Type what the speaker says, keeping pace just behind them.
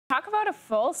Talk about a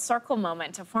full circle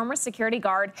moment. A former security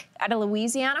guard at a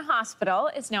Louisiana hospital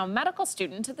is now a medical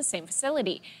student at the same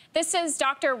facility. This is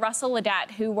Dr. Russell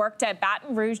Ledet, who worked at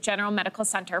Baton Rouge General Medical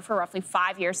Center for roughly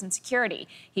 5 years in security.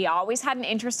 He always had an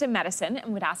interest in medicine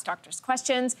and would ask doctors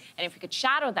questions and if he could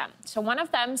shadow them. So one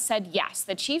of them said yes,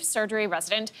 the chief surgery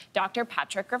resident, Dr.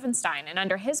 Patrick Griffenstein. And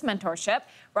under his mentorship,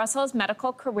 Russell's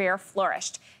medical career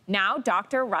flourished. Now,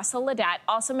 Dr. Russell Ledet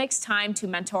also makes time to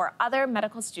mentor other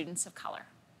medical students of color.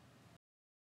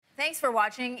 Thanks for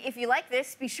watching. If you like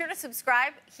this, be sure to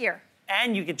subscribe here.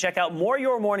 And you can check out more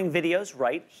Your Morning videos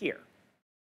right here.